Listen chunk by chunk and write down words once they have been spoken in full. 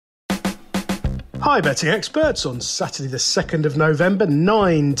Hi betting experts, on Saturday the 2nd of November,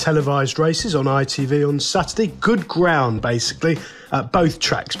 9 televised races on ITV on Saturday. Good ground basically at both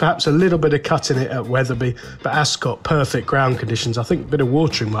tracks, perhaps a little bit of cutting it at Wetherby, but Ascot, perfect ground conditions. I think a bit of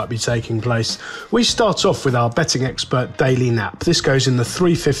watering might be taking place. We start off with our betting expert daily nap. This goes in the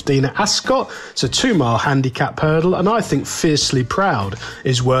 3:15 at Ascot. It's a 2-mile handicap hurdle, and I think Fiercely Proud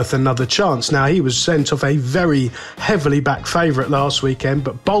is worth another chance. Now, he was sent off a very heavily backed favourite last weekend,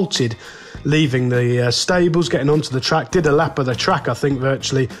 but bolted leaving the stables, getting onto the track, did a lap of the track, I think,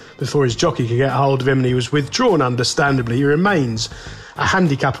 virtually before his jockey could get hold of him, and he was withdrawn, understandably. He remains a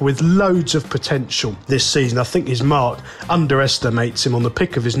handicapper with loads of potential this season. I think his mark underestimates him on the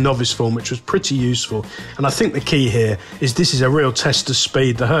pick of his novice form, which was pretty useful. And I think the key here is this is a real test of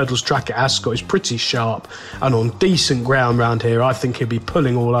speed. The hurdles track at Ascot is pretty sharp, and on decent ground round here, I think he'll be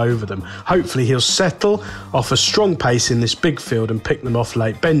pulling all over them. Hopefully he'll settle off a strong pace in this big field and pick them off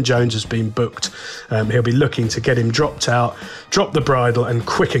late. Ben Jones has been booked. He'll be looking to get him dropped out, drop the bridle and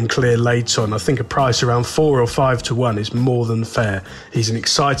quick and clear late on. I think a price around 4 or 5 to 1 is more than fair. He's an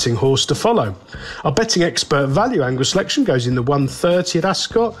exciting horse to follow. Our betting expert value angle selection goes in the 1:30 at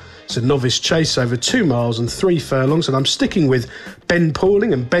Ascot. It's a novice chase over 2 miles and 3 furlongs, and I'm sticking with Ben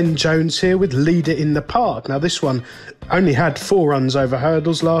Pauling and Ben Jones here with Leader in the Park. Now, this one only had 4 runs over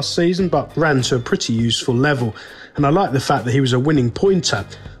hurdles last season, but ran to a pretty useful level. And I like the fact that he was a winning pointer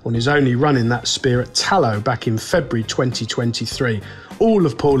on his only run in that Spear at Tallow back in February 2023. All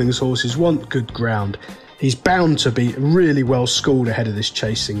of Pauling's horses want good ground. He's bound to be really well schooled ahead of this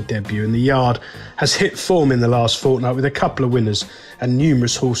chasing debut, and the yard has hit form in the last fortnight with a couple of winners and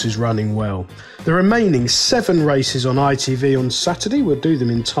numerous horses running well. The remaining 7 races on ITV on Saturday, we'll do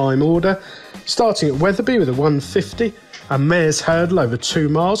them in time order, starting at Wetherby with a 1:50, a mare's hurdle over 2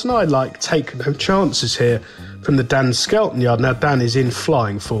 miles, and I like Take No Chances here from the Dan Skelton yard. Now, Dan is in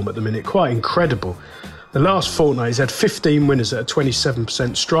flying form at the minute, quite incredible. The last fortnight he's had 15 winners at a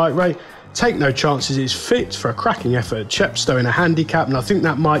 27% strike rate. Take No Chances is fit for a cracking effort at Chepstow in a handicap, and I think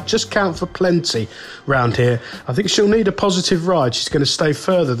that might just count for plenty round here. I think she'll need a positive ride. She's going to stay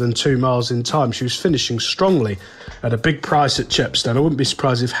further than 2 miles in time. She was finishing strongly at a big price at Chepstow. I wouldn't be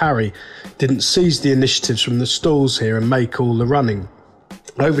surprised if Harry didn't seize the initiatives from the stalls here and make all the running.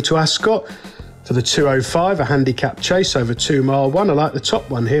 Over to Ascot for the 2:05, a handicap chase over 2-mile one. I like the top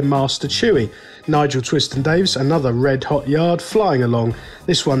one here, Master Chewy. Nigel Twiston-Davies, another red-hot yard flying along.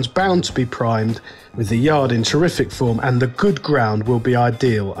 This one's bound to be primed with the yard in terrific form, and the good ground will be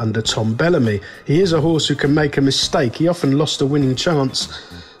ideal under Tom Bellamy. He is a horse who can make a mistake. He often lost a winning chance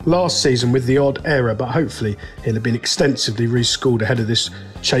last season with the odd error, but hopefully he'll have been extensively reschooled ahead of this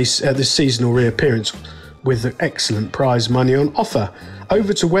chase, this seasonal reappearance, with excellent prize money on offer.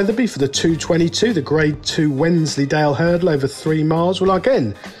 Over to Wetherby for the 2:22, the Grade 2 Wensleydale hurdle over 3 miles. Well,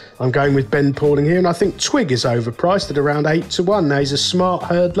 again, I'm going with Ben Pauling here, and I think Twig is overpriced at around 8 to 1. Now, he's a smart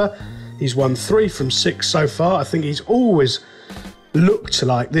hurdler. He's won 3 from 6 so far. I think he's always looked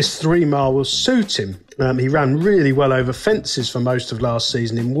like this 3-mile will suit him. He ran really well over fences for most of last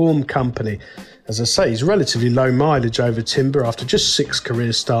season in warm company. As I say, he's relatively low mileage over timber after just 6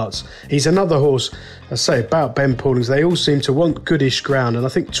 career starts. He's another horse, I say about Ben Pauling's, they all seem to want goodish ground, and I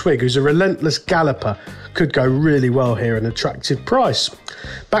think Twig, who's a relentless galloper, could go really well here at an attractive price.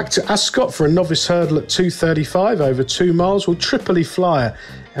 Back to Ascot for a novice hurdle at 2:35 over 2 miles. Well, Tripoli Flyer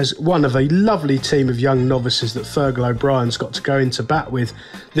as one of a lovely team of young novices that Fergal O'Brien's got to go into bat with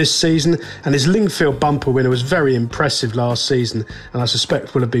this season, and his Lingfield bumper winner was very impressive last season, and I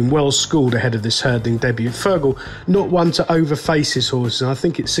suspect will have been well schooled ahead of this hurdling debut. Fergal, not one to overface his horses, and I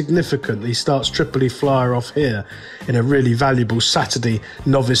think it's significant that he starts Tripoli Flyer off here in a really valuable Saturday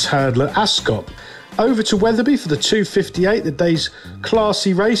novice hurdle at Ascot. Over to Wetherby for the 2:58, the day's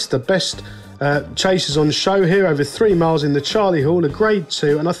classy race, the best chasers on show here over 3 miles in the Charlie Hall, a Grade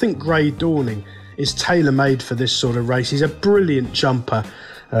 2, and I think Grey Dawning is tailor-made for this sort of race. He's a brilliant jumper.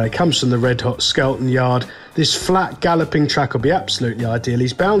 Comes from the red-hot Skelton yard. This flat galloping track will be absolutely ideal.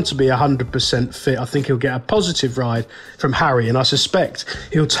 He's bound to be 100% fit. I think he'll get a positive ride from Harry, and I suspect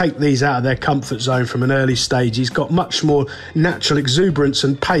he'll take these out of their comfort zone from an early stage. He's got much more natural exuberance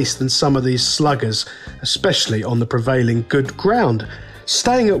and pace than some of these sluggers, especially on the prevailing good ground.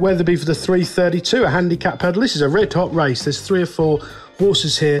 Staying at Wetherby for the 3:32, a handicap hurdle. This is a red-hot race. There's 3 or 4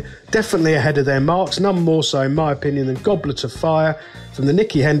 horses here definitely ahead of their marks, none more so in my opinion than Goblet of Fire from the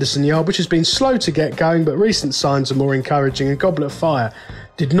Nicky Henderson yard, which has been slow to get going, but recent signs are more encouraging, and Goblet of Fire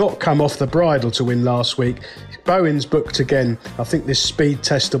did not come off the bridle to win last week. Bowen's booked again. I think this speed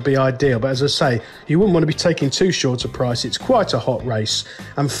test will be ideal, but as I say, you wouldn't want to be taking too short a price. It's quite a hot race.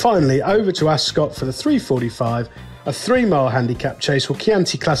 And finally, over to Ascot for the 3:45, A 3-mile handicap chase. Well,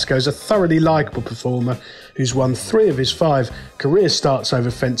 Chianti Classico is a thoroughly likeable performer who's won 3 of his 5 career starts over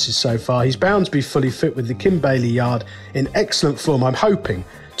fences so far. He's bound to be fully fit with the Kim Bailey yard in excellent form. I'm hoping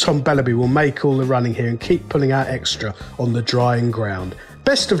Tom Bellaby will make all the running here and keep pulling out extra on the drying ground.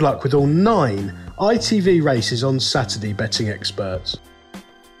 Best of luck with all 9 ITV races on Saturday, betting experts.